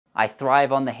I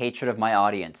thrive on the hatred of my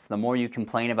audience. The more you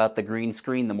complain about the green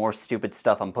screen, the more stupid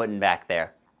stuff I'm putting back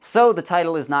there. So the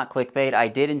title is not clickbait. I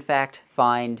did in fact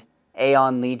find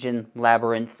Aeon Legion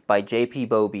Labyrinth by J.P.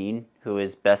 Bobine, who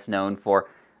is best known for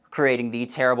creating the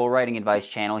Terrible Writing Advice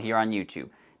channel here on YouTube.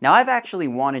 Now, I've actually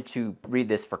wanted to read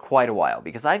this for quite a while,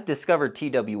 because I've discovered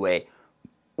TWA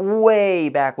way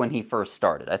back when he first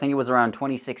started. I think it was around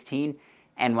 2016,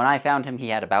 and when I found him, he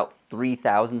had about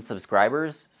 3,000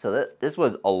 subscribers, so this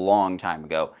was a long time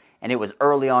ago, and it was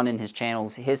early on in his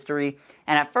channel's history,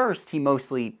 and at first, he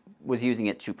mostly was using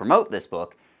it to promote this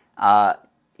book.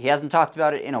 He hasn't talked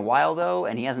about it in a while, though,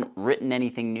 and he hasn't written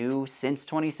anything new since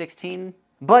 2016.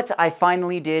 But I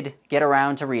finally did get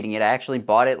around to reading it. I actually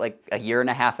bought it like a year and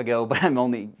a half ago, but I'm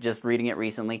only just reading it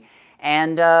recently.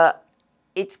 And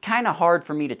it's kind of hard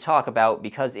for me to talk about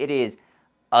because it is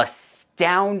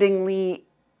astoundingly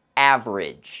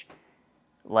average.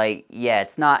 Like, yeah,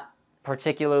 it's not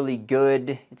particularly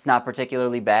good. It's not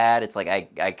particularly bad. It's like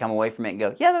I come away from it and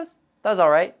go, yeah, that was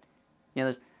all right. You know,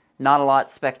 there's not a lot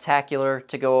spectacular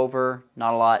to go over,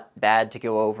 not a lot bad to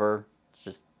go over. It's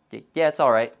just, yeah, it's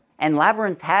all right. And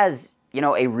Labyrinth has, you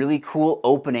know, a really cool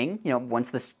opening. You know,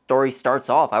 once the story starts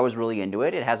off, I was really into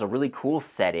it. It has a really cool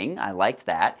setting. I liked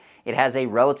that. It has a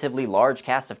relatively large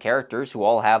cast of characters who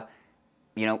all have,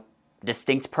 you know,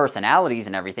 distinct personalities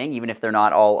and everything. Even if they're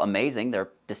not all amazing, they're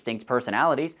distinct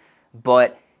personalities.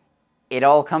 But it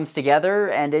all comes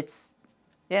together, and it's,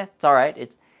 yeah, it's all right.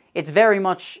 It's very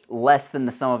much less than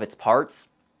the sum of its parts,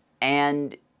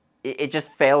 and it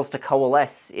just fails to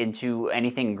coalesce into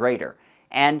anything greater.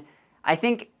 And I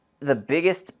think the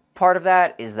biggest part of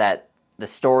that is that the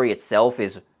story itself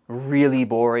is really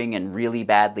boring and really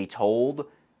badly told,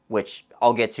 which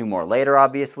I'll get to more later,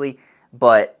 obviously,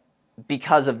 but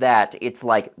because of that, it's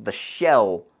like the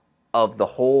shell of the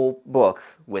whole book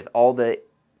with all the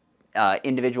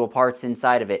individual parts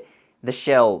inside of it. The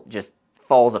shell just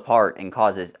falls apart and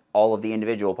causes all of the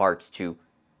individual parts to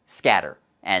scatter,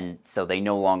 and so they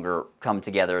no longer come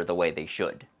together the way they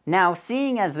should. Now,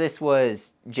 seeing as this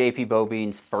was J.P.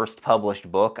 Bobine's first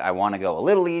published book, I want to go a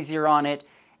little easier on it,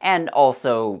 and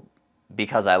also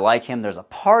because I like him, there's a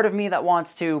part of me that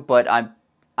wants to, but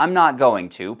I'm not going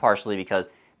to, partially because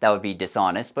that would be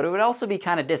dishonest, but it would also be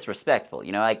kind of disrespectful.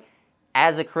 You know, like,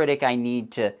 as a critic, I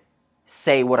need to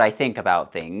say what I think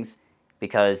about things,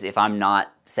 because if I'm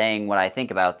not saying what I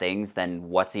think about things, then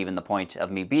what's even the point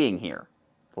of me being here?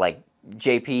 Like,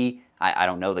 JP, I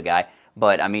don't know the guy,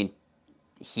 but I mean,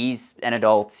 he's an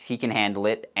adult, he can handle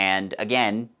it, and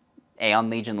again,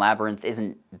 Aeon Legion Labyrinth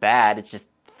isn't bad, it's just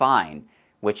fine,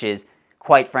 which is,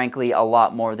 quite frankly, a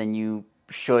lot more than you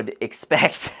should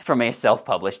expect from a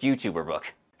self-published YouTuber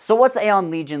book. So what's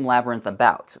Aeon Legion Labyrinth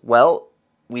about? Well,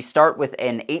 we start with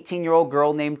an 18-year-old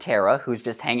girl named Tara who's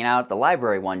just hanging out at the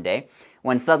library one day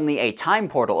when suddenly a time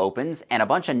portal opens and a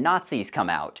bunch of Nazis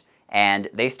come out, and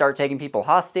they start taking people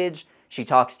hostage. She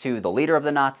talks to the leader of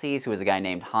the Nazis, who is a guy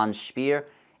named Hans Speer,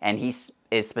 and he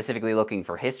is specifically looking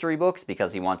for history books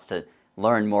because he wants to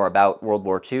learn more about World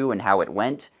War II and how it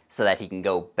went so that he can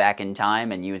go back in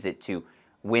time and use it to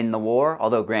win the war.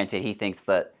 Although, granted, he thinks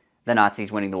that the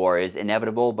Nazis winning the war is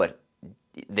inevitable, but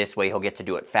this way he'll get to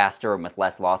do it faster and with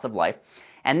less loss of life.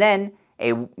 And then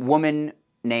a woman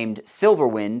named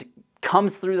Silverwind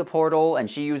comes through the portal, and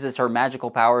she uses her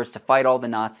magical powers to fight all the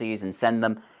Nazis and send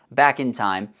them back in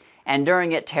time. And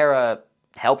during it, Tara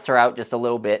helps her out just a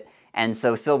little bit, and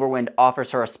so Silverwind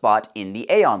offers her a spot in the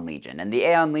Aeon Legion. And the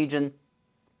Aeon Legion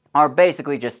are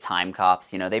basically just time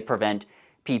cops. You know, they prevent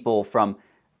people from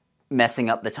messing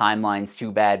up the timelines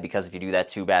too bad, because if you do that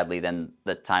too badly, then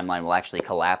the timeline will actually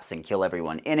collapse and kill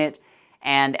everyone in it.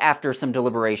 And after some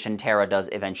deliberation, Tara does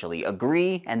eventually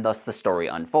agree, and thus the story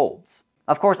unfolds.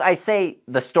 Of course, I say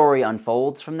the story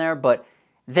unfolds from there, but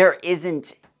there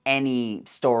isn't any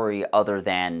story other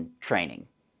than training.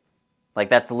 Like,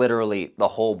 that's literally the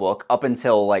whole book. Up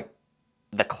until, like,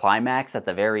 the climax at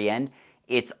the very end,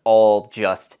 it's all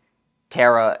just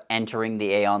Tara entering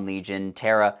the Aeon Legion,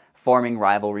 Tara forming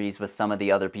rivalries with some of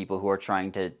the other people who are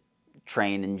trying to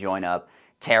train and join up,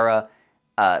 Tara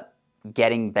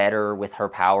getting better with her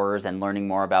powers and learning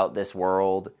more about this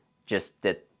world. Just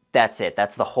that's it.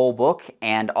 That's the whole book,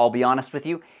 and I'll be honest with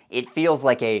you, it feels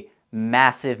like a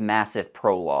massive, massive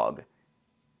prologue.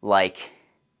 Like,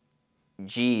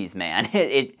 geez, man.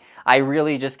 I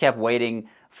really just kept waiting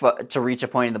to reach a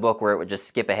point in the book where it would just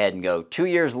skip ahead and go 2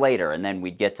 years later, and then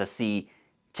we'd get to see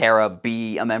Tara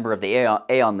be a member of the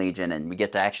Aeon Legion, and we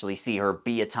get to actually see her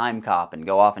be a time cop and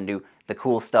go off and do the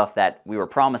cool stuff that we were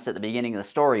promised at the beginning of the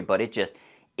story, but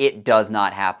it does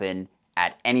not happen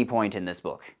at any point in this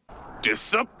book.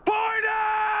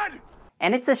 Disappointed!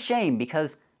 And it's a shame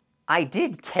because I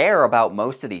did care about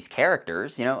most of these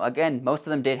characters. You know, again, most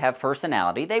of them did have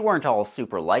personality. They weren't all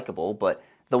super likable, but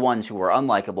the ones who were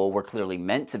unlikable were clearly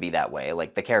meant to be that way.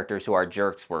 Like, the characters who are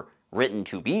jerks were written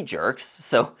to be jerks,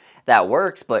 so that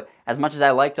works. But as much as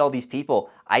I liked all these people,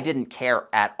 I didn't care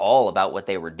at all about what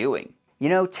they were doing. You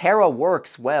know, Tara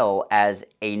works well as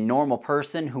a normal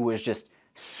person who was just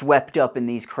swept up in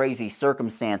these crazy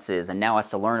circumstances and now has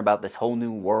to learn about this whole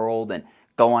new world and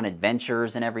go on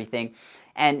adventures and everything.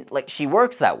 And like, she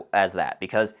works as that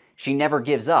because she never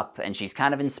gives up, and she's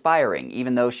kind of inspiring.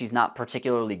 Even though she's not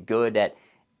particularly good at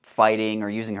fighting or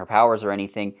using her powers or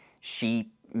anything,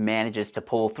 she manages to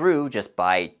pull through just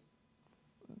by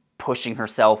pushing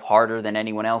herself harder than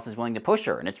anyone else is willing to push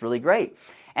her, and it's really great.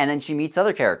 And then she meets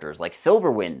other characters like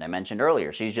Silverwind, I mentioned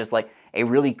earlier. She's just like a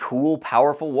really cool,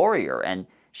 powerful warrior, and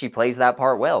she plays that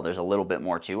part well. There's a little bit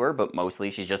more to her, but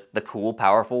mostly she's just the cool,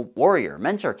 powerful warrior,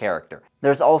 mentor character.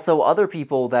 There's also other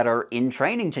people that are in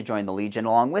training to join the Legion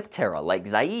along with Tara, like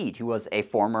Zaid, who was a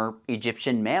former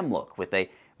Egyptian Mamluk with a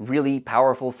really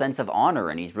powerful sense of honor,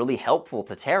 and he's really helpful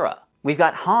to Tara. We've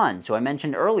got Hans, who I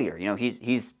mentioned earlier. You know,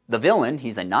 he's the villain,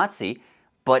 he's a Nazi,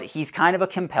 but he's kind of a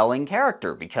compelling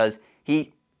character because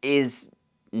he is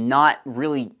not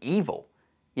really evil.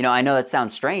 You know, I know that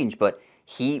sounds strange, but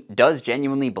he does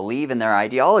genuinely believe in their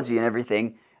ideology and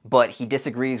everything, but he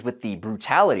disagrees with the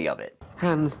brutality of it.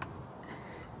 Hans,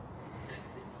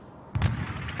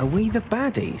 are we the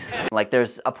baddies? Like,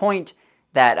 there's a point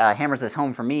that hammers this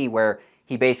home for me where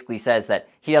he basically says that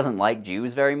he doesn't like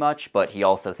Jews very much, but he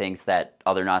also thinks that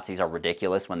other Nazis are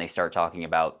ridiculous when they start talking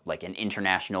about, like, an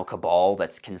international cabal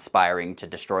that's conspiring to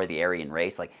destroy the Aryan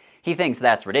race. Like, he thinks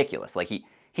that's ridiculous. Like,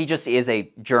 he just is a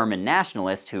German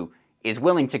nationalist who is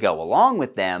willing to go along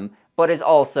with them, but is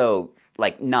also,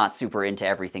 like, not super into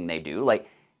everything they do. Like,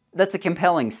 that's a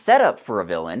compelling setup for a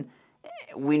villain.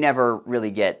 We never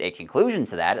really get a conclusion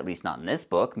to that, at least not in this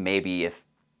book. Maybe if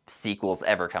sequels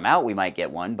ever come out, we might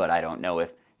get one, but I don't know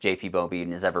if J.P.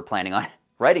 Bobine is ever planning on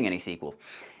writing any sequels.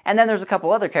 And then there's a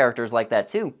couple other characters like that,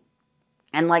 too.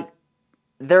 And, like,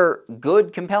 they're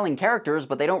good, compelling characters,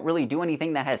 but they don't really do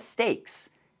anything that has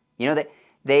stakes. You know,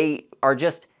 they are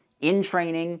just in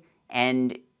training,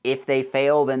 and if they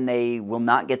fail, then they will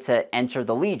not get to enter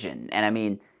the Legion. And I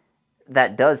mean,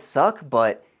 that does suck,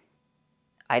 but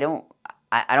I don't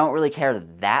really care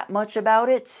that much about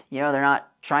it. You know, they're not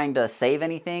trying to save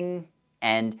anything.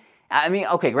 And I mean,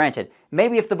 okay, granted,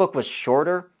 maybe if the book was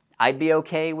shorter, I'd be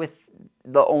okay with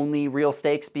the only real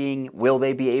stakes being, will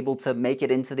they be able to make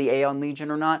it into the Aeon Legion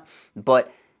or not?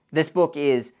 But this book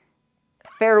is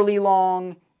fairly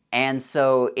long, and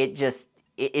so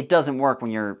it doesn't work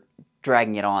when you're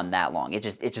dragging it on that long. It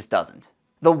just doesn't.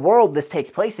 The world this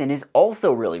takes place in is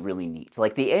also really, really neat.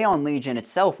 Like, the Aeon Legion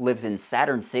itself lives in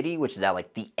Saturn City, which is at,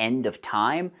 like, the end of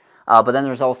time, but then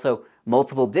there's also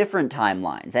multiple different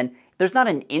timelines, and there's not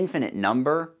an infinite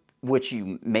number, which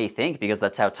you may think, because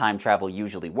that's how time travel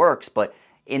usually works, but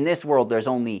in this world there's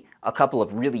only a couple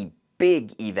of really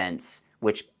big events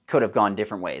which could have gone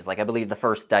different ways. Like, I believe the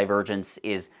first divergence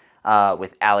is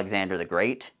with Alexander the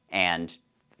Great, and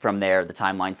from there the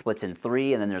timeline splits in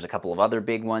 3, and then there's a couple of other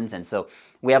big ones, and so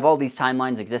we have all these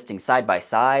timelines existing side by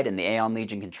side, and the Aeon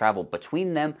Legion can travel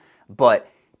between them, but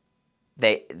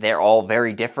they're all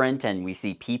very different, and we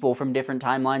see people from different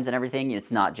timelines and everything.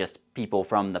 It's not just people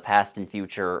from the past and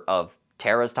future of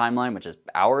Tara's timeline, which is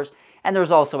ours. And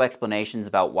there's also explanations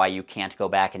about why you can't go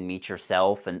back and meet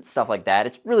yourself and stuff like that.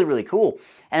 It's really, really cool.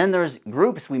 And then there's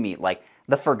groups we meet, like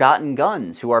the Forgotten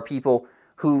Guns, who are people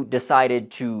who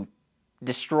decided to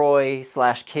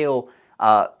destroy/kill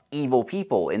evil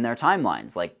people in their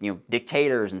timelines, like, you know,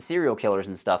 dictators and serial killers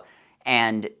and stuff.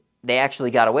 And they actually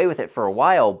got away with it for a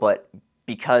while, but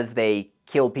because they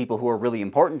killed people who were really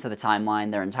important to the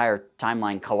timeline, their entire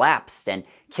timeline collapsed and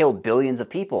killed billions of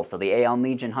people, so the Aeon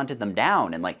Legion hunted them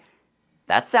down, and, like,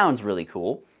 that sounds really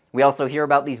cool. We also hear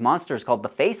about these monsters called the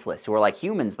Faceless, who are like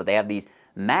humans, but they have these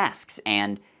masks,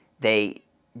 and they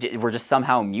were just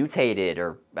somehow mutated,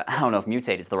 or I don't know if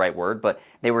mutated is the right word, but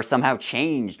they were somehow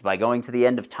changed by going to the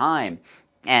end of time,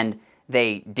 and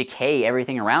they decay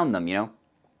everything around them, you know?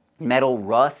 Metal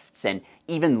rusts, and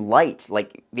even light,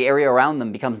 like, the area around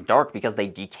them becomes dark because they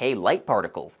decay light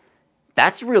particles.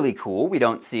 That's really cool. We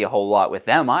don't see a whole lot with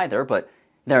them either, but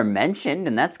they're mentioned,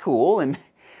 and that's cool. And,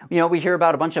 you know, we hear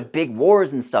about a bunch of big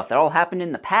wars and stuff that all happened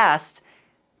in the past,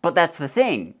 but that's the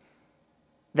thing.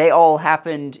 They all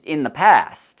happened in the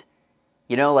past.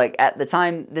 You know, like, at the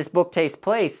time this book takes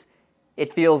place,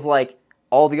 it feels like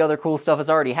all the other cool stuff has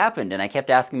already happened, and I kept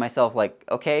asking myself, like,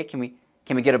 okay, can we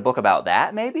get a book about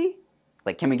that, maybe?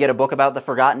 Like, can we get a book about the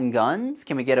Forgotten Guns?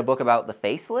 Can we get a book about the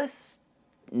Faceless?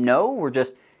 No, we're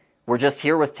just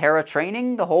here with Terra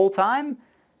training the whole time?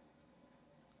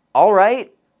 All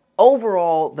right.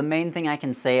 Overall, the main thing I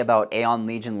can say about Aeon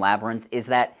Legion Labyrinth is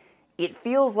that it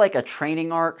feels like a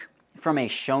training arc from a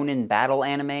shonen battle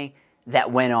anime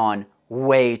that went on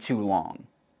way too long.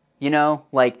 You know,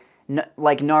 like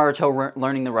Naruto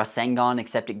learning the Rasengan,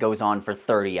 except it goes on for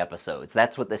 30 episodes.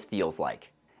 That's what this feels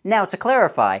like. Now, to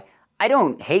clarify, I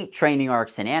don't hate training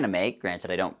arcs in anime.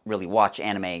 Granted, I don't really watch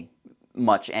anime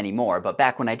much anymore, but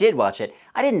back when I did watch it,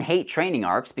 I didn't hate training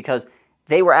arcs because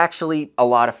they were actually a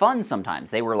lot of fun sometimes.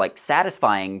 They were like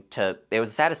satisfying to, it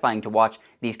was satisfying to watch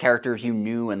these characters you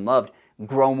knew and loved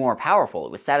grow more powerful.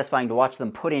 It was satisfying to watch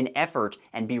them put in effort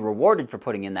and be rewarded for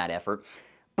putting in that effort.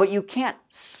 But you can't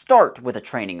start with a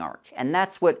training arc, and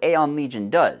that's what Aeon Legion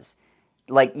does.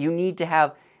 Like, you need to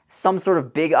have some sort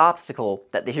of big obstacle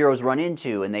that the heroes run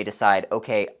into and they decide,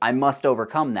 okay, I must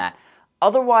overcome that.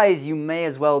 Otherwise, you may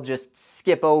as well just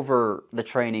skip over the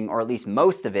training, or at least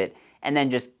most of it, and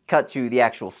then just cut to the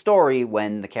actual story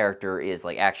when the character is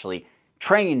like actually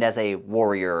trained as a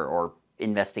warrior or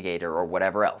investigator or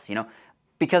whatever else, you know?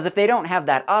 Because if they don't have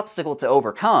that obstacle to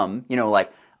overcome, you know,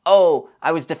 like, oh,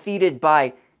 I was defeated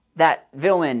by that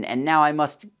villain and now I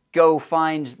must go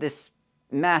find this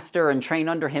master and train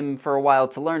under him for a while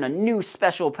to learn a new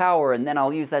special power and then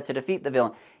I'll use that to defeat the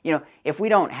villain. You know, if we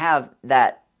don't have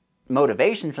that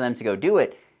motivation for them to go do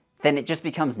it, then it just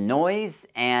becomes noise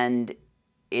and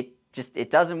it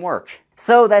doesn't work.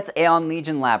 So that's Aeon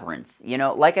Legion Labyrinth. You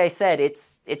know, like I said,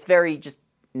 it's very just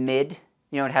mid.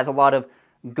 You know, it has a lot of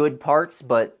good parts,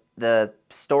 but the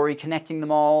story connecting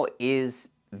them all is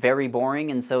very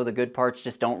boring, and so the good parts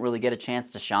just don't really get a chance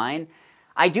to shine.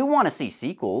 I do want to see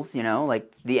sequels, you know,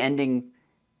 like the ending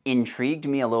intrigued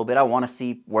me a little bit. I want to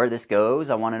see where this goes.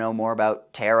 I want to know more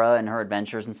about Terra and her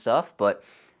adventures and stuff, but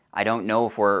I don't know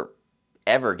if we're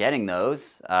ever getting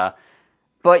those.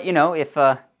 But, you know, if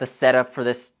the setup for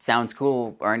this sounds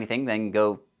cool or anything, then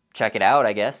go check it out,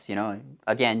 I guess. You know,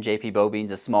 again, JP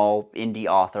Bobean's a small indie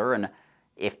author, and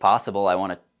if possible, I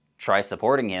want to try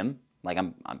supporting him. Like,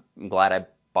 I'm glad I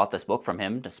bought this book from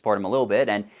him to support him a little bit.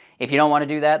 And if you don't want to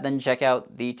do that, then check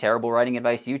out the Terrible Writing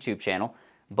Advice YouTube channel.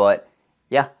 But,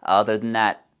 yeah, other than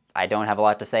that, I don't have a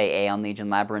lot to say. Aeon Legion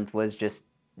Labyrinth was just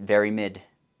very mid.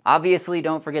 Obviously,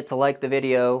 don't forget to like the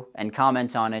video and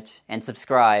comment on it and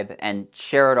subscribe and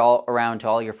share it all around to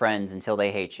all your friends until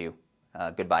they hate you.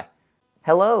 Goodbye.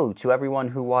 Hello to everyone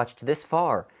who watched this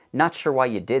far. Not sure why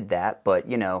you did that, but,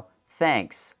 you know,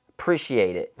 thanks.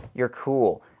 Appreciate it. You're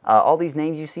cool. All these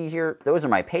names you see here, those are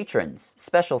my patrons.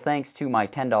 Special thanks to my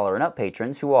 $10 and up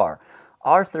patrons who are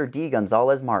Arthur D.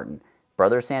 Gonzalez Martin,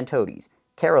 Brother Santodes,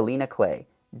 Carolina Clay,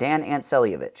 Dan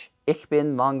Antselievich, Ich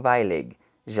bin langweilig,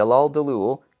 Jalal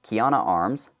Dalul, Kiana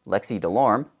Arms, Lexi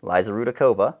Delorme, Liza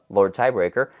Rudakova, Lord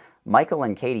Tiebreaker, Michael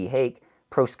and Katie Hake,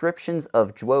 Proscriptions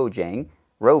of Zhuojang,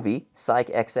 Rovi, Psych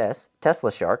XS,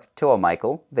 Tesla Shark, Toa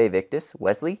Michael, Vevictus,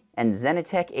 Wesley, and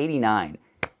Zenitech89.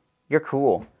 You're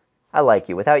cool. I like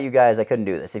you. Without you guys, I couldn't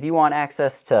do this. If you want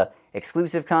access to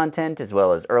exclusive content as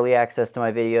well as early access to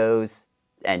my videos,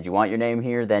 and you want your name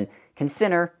here, then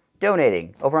consider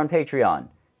donating over on Patreon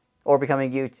or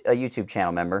becoming a YouTube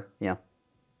channel member. You know,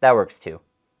 that works too.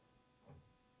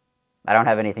 I don't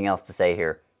have anything else to say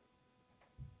here.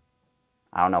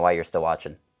 I don't know why you're still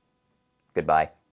watching. Goodbye.